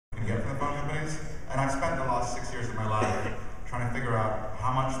phone companies, and I've spent the last 6 years of my life trying to figure out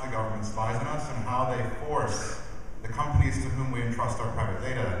how much the government spies on us and how they force the companies to whom we entrust our private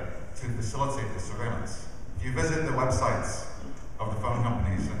data to facilitate this surveillance. If you visit the websites of the phone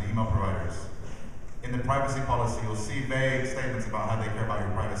companies and the email providers, in the privacy policy, you'll see vague statements about how they care about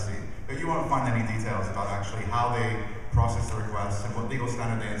your privacy, but you won't find any details about actually how they process the requests and what legal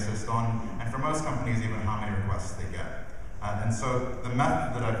standard they insist on, and for most companies, even how many requests they get. And so the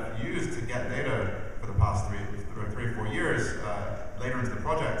method that I've used to get data for the past three or 4 years, later into the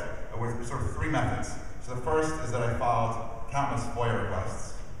project, were sort of three methods. So the first is that I filed countless FOIA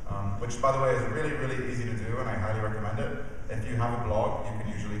requests, which, by the way, is really, really easy to do, and I highly recommend it. If you have a blog, you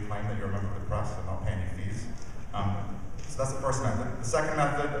can usually claim that you're a member of the press and not pay any fees. So that's the first method. The second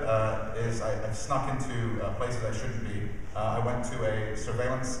method is I've snuck into places I shouldn't be. I went to a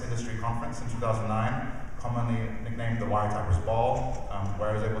surveillance industry conference in 2009, commonly nicknamed the Wiretappers Ball,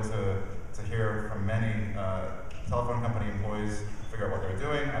 where I was able to hear from many telephone company employees, figure out what they're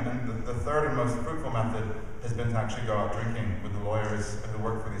doing. And then the third and most fruitful method has been to actually go out drinking with the lawyers who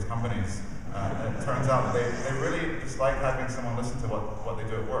work for these companies. And it turns out they really dislike having someone listen to what they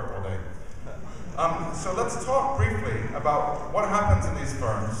do at work all day. So let's talk briefly about what happens in these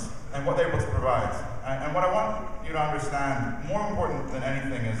firms and what they're able to provide. And what I want you to understand, more important than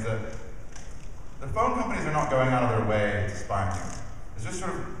anything, is that the phone companies are not going out of their way to spy on you. It's just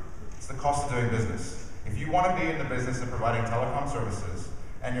it's the cost of doing business. If you want to be in the business of providing telecom services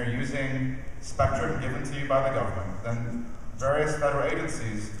and you're using spectrum given to you by the government, then various federal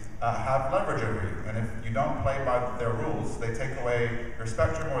agencies have leverage over you. And if you don't play by their rules, they take away your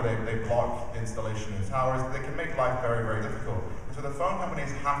spectrum or they block the installation of towers. They can make life very, very difficult. And so the phone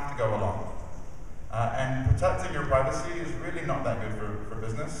companies have to go along. And protecting your privacy is really not that good for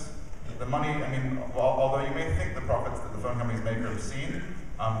business. The money, I mean, although you may think the profits that the phone companies make are obscene,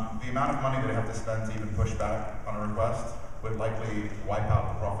 the amount of money that they have to spend to even push back on a request would likely wipe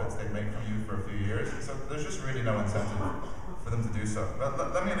out the profits they'd make from you for a few years. So there's just really no incentive for them to do so.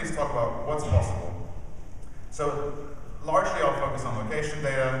 But let me at least talk about what's possible. So largely I'll focus on location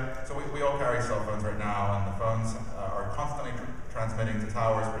data. So we all carry cell phones right now, and the phones are constantly transmitting to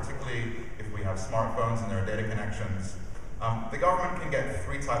towers, particularly if we have smartphones and there are data connections. The government can get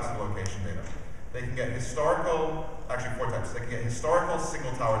three types of location data. They can get historical, actually four types. They can get historical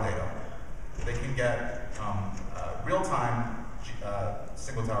single tower data. They can get real-time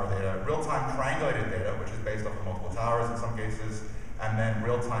single tower data, real-time triangulated data, which is based off of multiple towers in some cases, and then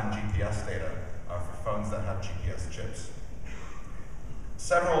real-time GPS data for phones that have GPS chips.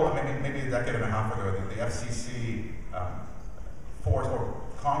 Maybe a decade and a half ago, the FCC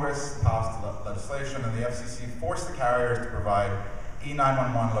Congress passed legislation, and the FCC forced the carriers to provide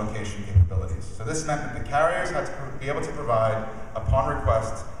E911 location capabilities. So this meant that the carriers had to be able to provide, upon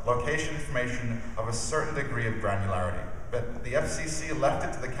request, location information of a certain degree of granularity. But the FCC left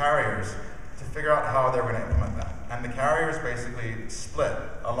it to the carriers to figure out how they were going to implement that. And the carriers basically split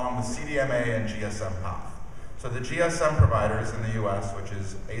along the CDMA and GSM path. So the GSM providers in the US, which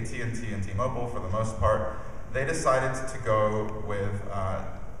is AT&T and T-Mobile for the most part, they decided to go with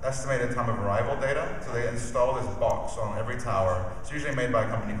estimated time of arrival data. So they install this box on every tower. It's usually made by a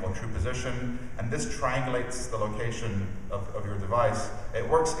company called True Position, and this triangulates the location of your device. It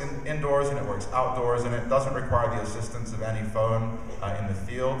works indoors and it works outdoors, and it doesn't require the assistance of any phone in the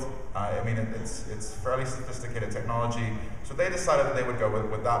field. I mean, it's fairly sophisticated technology. So they decided that they would go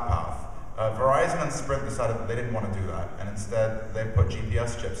with that path. Verizon and Sprint decided that they didn't want to do that, and instead they put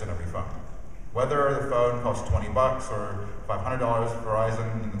GPS chips in every phone. Whether the phone costs $20 or $500,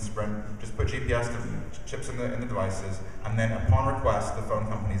 Verizon and Sprint just put GPS chips in the devices, and then upon request, the phone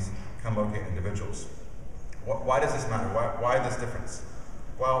companies can locate individuals. Why does this matter? Why this difference?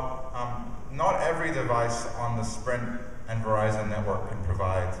 Well, not every device on the Sprint and Verizon network can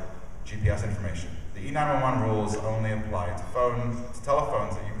provide GPS information. The E911 rules only apply to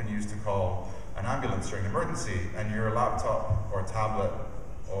telephones that you can use to call an ambulance during an emergency, and your laptop or tablet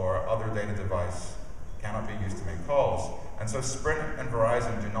or other data device cannot be used to make calls. And so Sprint and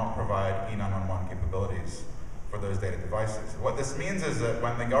Verizon do not provide E911 capabilities for those data devices. What this means is that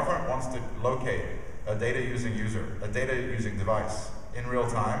when the government wants to locate a data using user, a data using device in real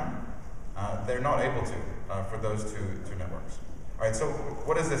time, they're not able to for those two networks. All right, so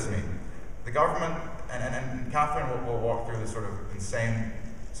what does this mean? The government, and Catherine will walk through the sort of insane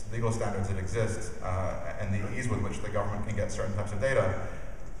legal standards that exist and the ease with which the government can get certain types of data.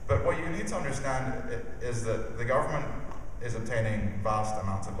 But what you need to understand is that the government is obtaining vast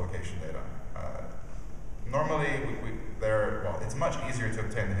amounts of location data. Normally, it's much easier to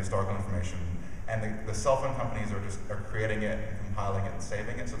obtain the historical information and the cell phone companies are creating it and compiling it and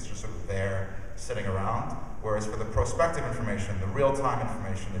saving it, so it's just sort of there sitting around. Whereas for the prospective information, the real-time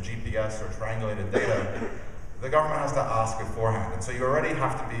information, the GPS or triangulated data, the government has to ask beforehand. And so you already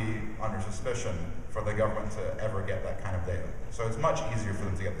have to be under suspicion for the government to ever get that kind of data. So it's much easier for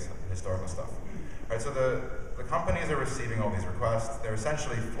them to get this historical stuff. Right, so the companies are receiving all these requests. They're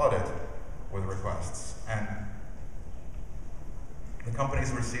essentially flooded with requests. And the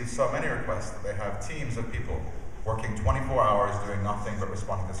companies receive so many requests that they have teams of people working 24 hours doing nothing but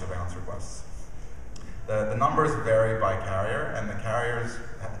responding to surveillance requests. The numbers vary by carrier, and the carriers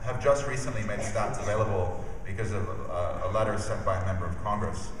have just recently made stats available because of a letter sent by a member of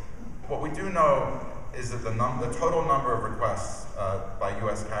Congress. What we do know is that the total number of requests by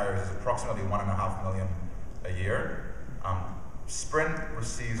US carriers is approximately 1.5 million a year. Sprint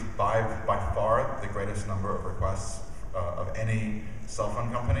receives by far the greatest number of requests of any cell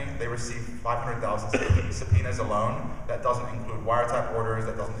phone company. They receive 500,000 subpoenas alone. That doesn't include wiretap orders,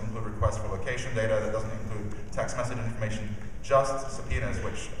 that doesn't include requests for location data, that doesn't include text message information, just subpoenas,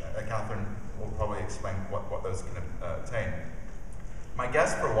 which Catherine will probably explain what those can attain. My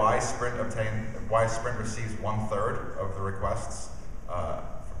guess for why Sprint receives 1/3 of the requests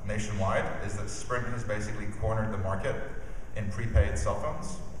nationwide is that Sprint has basically cornered the market in prepaid cell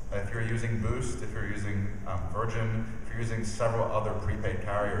phones. If you're using Boost, if you're using Virgin, if you're using several other prepaid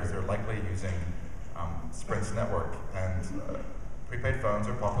carriers, they're likely using Sprint's network. And prepaid phones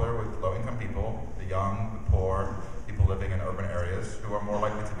are popular with low-income people, the young, the poor, people living in urban areas who are more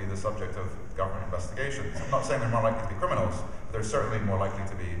likely to be the subject of government investigations. I'm not saying they're more likely to be criminals, but they're certainly more likely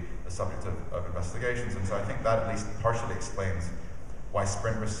to be the subject of investigations. And so I think that at least partially explains why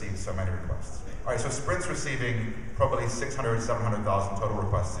Sprint receives so many requests. All right, so Sprint's receiving probably 600, 700,000 total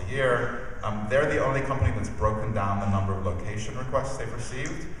requests a year. They're the only company that's broken down the number of location requests they've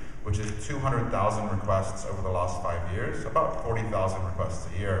received, which is 200,000 requests over the last 5 years, about 40,000 requests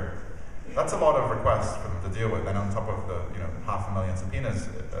a year. That's a lot of requests for them to deal with, and on top of the 500,000 subpoenas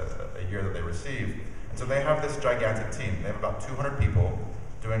a year that they receive. And so they have this gigantic team. They have about 200 people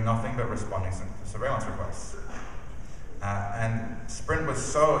doing nothing but responding to surveillance requests. And Sprint was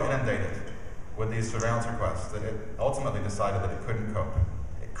so inundated with these surveillance requests that it ultimately decided that it couldn't cope.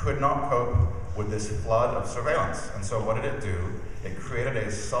 It could not cope with this flood of surveillance. And so what did it do? It created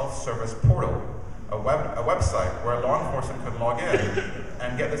a self-service portal, a website where law enforcement could log in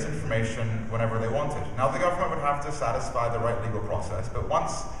and get this information whenever they wanted. Now the government would have to satisfy the right legal process, but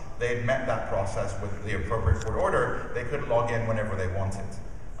once they'd met that process with the appropriate court order, they could log in whenever they wanted.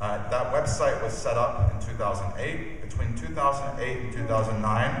 That website was set up in 2008. Between 2008 and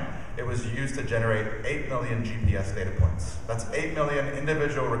 2009, it was used to generate 8 million GPS data points. That's 8 million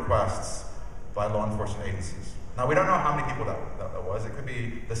individual requests by law enforcement agencies. Now, we don't know how many people that was. It could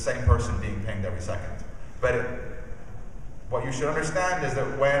be the same person being pinged every second. But what you should understand is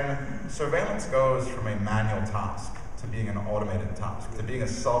that when surveillance goes from a manual task to being an automated task, to being a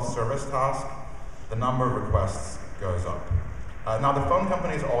self-service task, the number of requests goes up. Now, the phone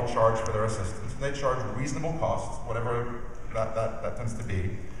companies all charge for their assistance. They charge reasonable costs, whatever that tends to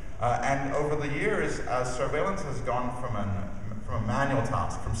be. And over the years, as surveillance has gone from a manual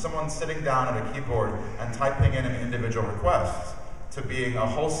task, from someone sitting down at a keyboard and typing in an individual request, to being a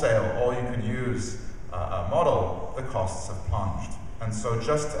wholesale, all-you-can-use model, the costs have plunged. And so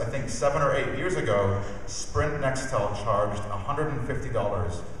just, I think, 7 or 8 years ago, Sprint Nextel charged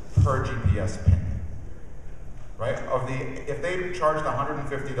 $150 per GPS ping. Right? If they charged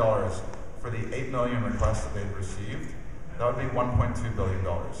 $150 for the 8 million requests that they'd received, that would be $1.2 billion.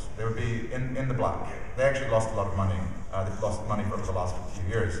 They would be in the black. They actually lost a lot of money. They've lost money over the last few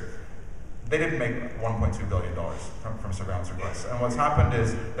years. They didn't make $1.2 billion from surveillance requests. And what's happened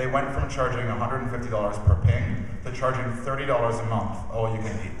is they went from charging $150 per ping to charging $30 a month, all you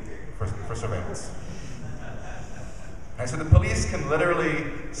can eat, for surveillance. And so the police can literally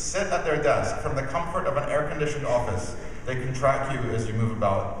sit at their desk from the comfort of an air-conditioned office. They can track you as you move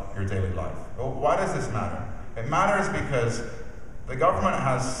about your daily life. Well, why does this matter? It matters because the government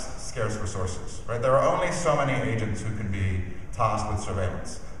has scarce resources, right? There are only so many agents who can be tasked with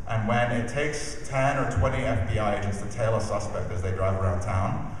surveillance. And when it takes 10 or 20 FBI agents to tail a suspect as they drive around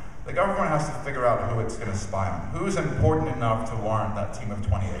town, the government has to figure out who it's going to spy on. Who's important enough to warrant that team of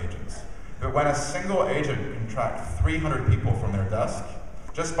 20 agents? But when a single agent can track 300 people from their desk,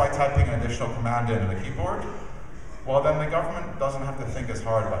 just by typing an additional command in on the keyboard, well, then the government doesn't have to think as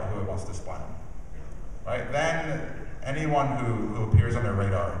hard about who it wants to spy on. Right? Then anyone who appears on their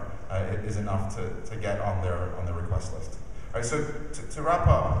radar is enough to get on their request list. All right, so to wrap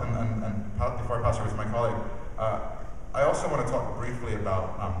up, and before I pass over to my colleague, I also want to talk briefly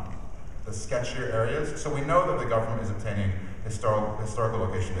about the sketchier areas. So we know that the government is obtaining historical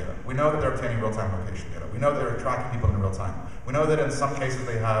location data. We know that they're obtaining real-time location data. We know that they're tracking people in real time. We know that in some cases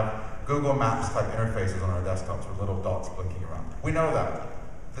they have Google Maps type interfaces on our desktops with little dots blinking around. We know that.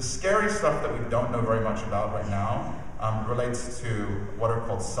 The scary stuff that we don't know very much about right now relates to what are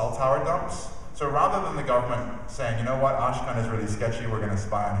called cell tower dumps. So rather than the government saying, you know what, Ashkan is really sketchy, we're going to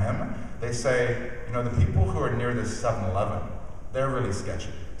spy on him, they say, you know, the people who are near this 7-Eleven, they're really sketchy.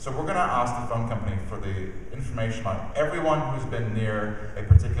 So we're going to ask the phone company for the information on everyone who's been near a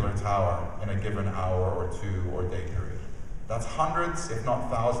particular tower in a given hour or two or day period. That's hundreds, if not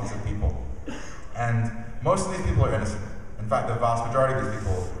thousands of people. And most of these people are innocent. In fact, the vast majority of these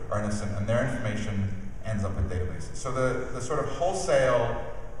people are innocent, and their information ends up in databases. So the sort of wholesale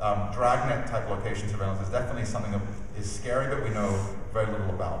dragnet type location surveillance is definitely something that is scary that we know very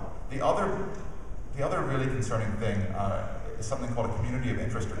little about. The other really concerning thing is something called a community of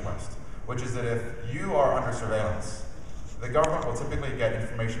interest request, which is that if you are under surveillance, the government will typically get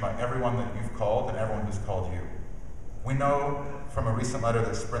information about everyone that you've called and everyone who's called you. We know from a recent letter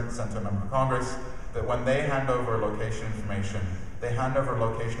that Sprint sent to a member of Congress that when they hand over location information, they hand over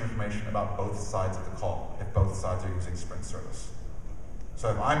location information about both sides of the call, if both sides are using Sprint service. So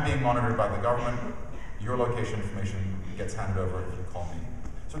if I'm being monitored by the government, your location information gets handed over if you call me.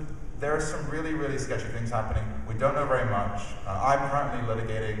 So there are some really, really sketchy things happening. We don't know very much. I'm currently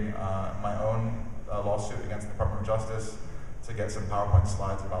litigating my own lawsuit against the Department of Justice to get some PowerPoint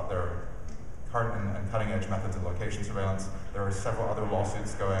slides about their current and cutting-edge methods of location surveillance. There are several other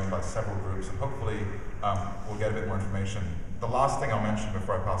lawsuits going by several groups, and hopefully we'll get a bit more information. The last thing I'll mention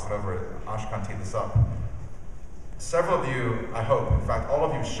before I pass it over, Ashkan teed this up. Several of you, I hope, in fact all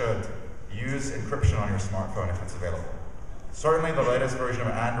of you should, use encryption on your smartphone if it's available. Certainly the latest version of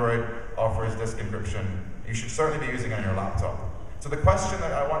Android offers disk encryption. You should certainly be using it on your laptop. So the question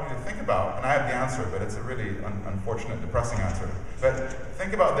that I want you to think about, and I have the answer, but it's a really unfortunate, depressing answer, but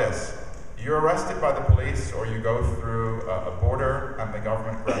think about this. You're arrested by the police, or you go through a border and the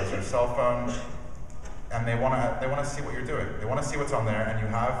government grabs your cell phone, and they want to see what you're doing. They want to see what's on there, and you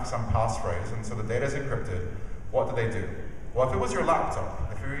have some passphrase, and so the data is encrypted. What do they do? Well, if it was your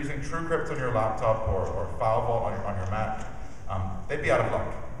laptop, if you were using TrueCrypt on your laptop or FileVault on your Mac, they'd be out of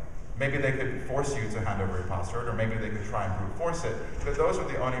luck. Maybe they could force you to hand over your password, or maybe they could try and brute force it, but those are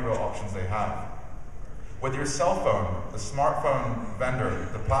the only real options they have. With your cell phone, the smartphone vendor,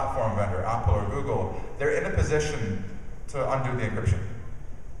 the platform vendor, Apple or Google, they're in a position to undo the encryption.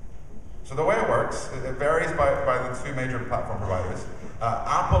 So the way it works, it varies by the two major platform providers.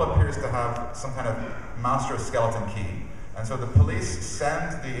 Apple appears to have some kind of master skeleton key, and so the police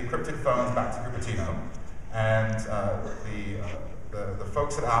send the encrypted phones back to Cupertino, and the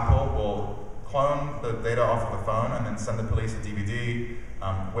folks at Apple will clone the data off of the phone and then send the police a DVD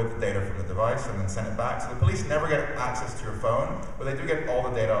with the data from the device and then send it back. So the police never get access to your phone, but they do get all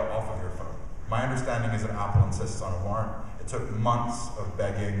the data off of your phone. My understanding is that Apple insists on a warrant. It took months of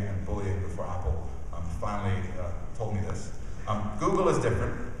begging and bullying before Apple finally told me this. Google is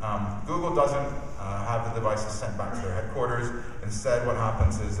different. Google doesn't have the devices sent back to their headquarters. Instead, what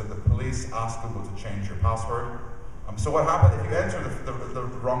happens is that the police ask Google to change your password. So what happens if you enter the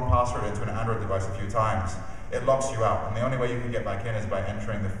wrong password into an Android device a few times, it locks you out. And the only way you can get back in is by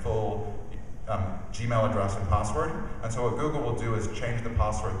entering the full Gmail address and password. And so what Google will do is change the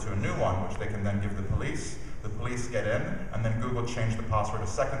password to a new one, which they can then give the police. The police get in, and then Google change the password a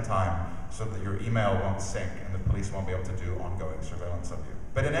second time so that your email won't sync and the police won't be able to do ongoing surveillance of you.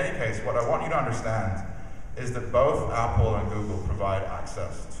 But in any case, what I want you to understand is that both Apple and Google provide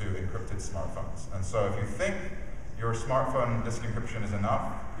access to encrypted smartphones. And so if you think your smartphone disk encryption is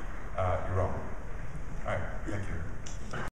enough, you're wrong. All right, thank you.